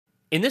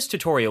In this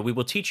tutorial, we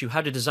will teach you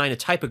how to design a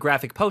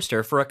typographic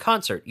poster for a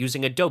concert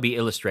using Adobe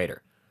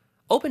Illustrator.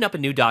 Open up a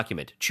new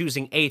document,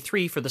 choosing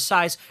A3 for the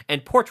size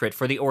and Portrait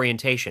for the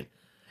orientation.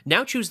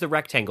 Now choose the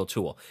Rectangle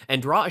tool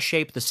and draw a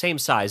shape the same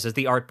size as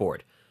the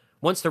artboard.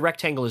 Once the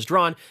rectangle is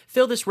drawn,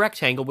 fill this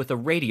rectangle with a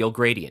radial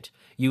gradient.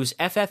 Use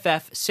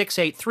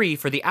FFFFFF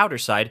for the outer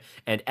side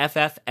and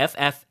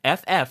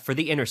FFFFFF for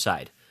the inner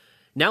side.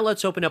 Now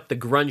let's open up the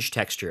grunge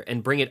texture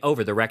and bring it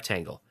over the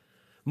rectangle.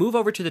 Move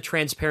over to the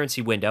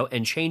transparency window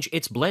and change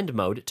its blend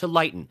mode to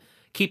lighten.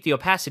 Keep the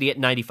opacity at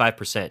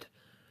 95%.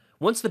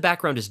 Once the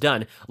background is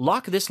done,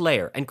 lock this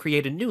layer and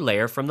create a new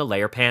layer from the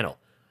layer panel.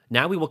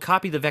 Now we will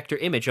copy the vector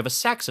image of a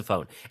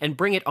saxophone and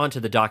bring it onto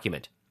the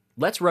document.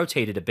 Let's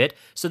rotate it a bit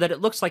so that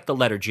it looks like the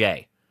letter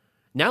J.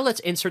 Now let's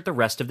insert the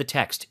rest of the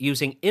text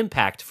using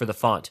Impact for the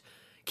font.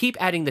 Keep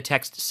adding the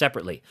text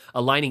separately,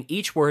 aligning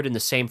each word in the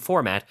same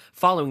format,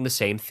 following the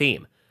same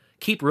theme.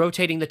 Keep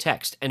rotating the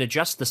text and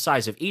adjust the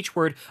size of each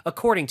word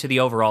according to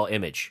the overall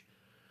image.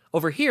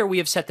 Over here, we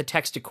have set the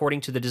text according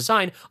to the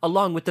design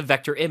along with the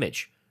vector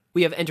image.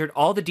 We have entered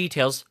all the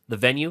details, the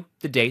venue,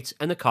 the dates,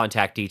 and the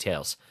contact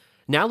details.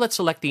 Now let's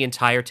select the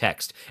entire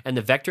text and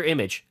the vector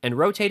image and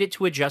rotate it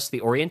to adjust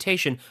the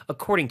orientation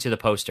according to the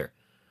poster.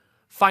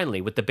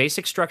 Finally, with the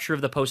basic structure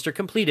of the poster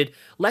completed,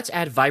 let's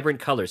add vibrant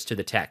colors to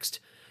the text.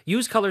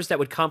 Use colors that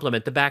would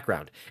complement the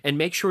background, and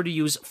make sure to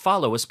use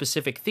follow a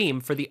specific theme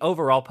for the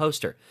overall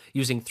poster,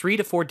 using 3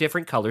 to 4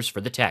 different colors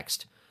for the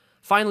text.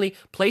 Finally,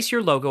 place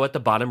your logo at the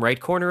bottom right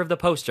corner of the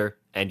poster,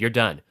 and you're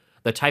done.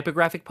 The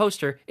typographic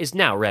poster is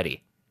now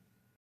ready.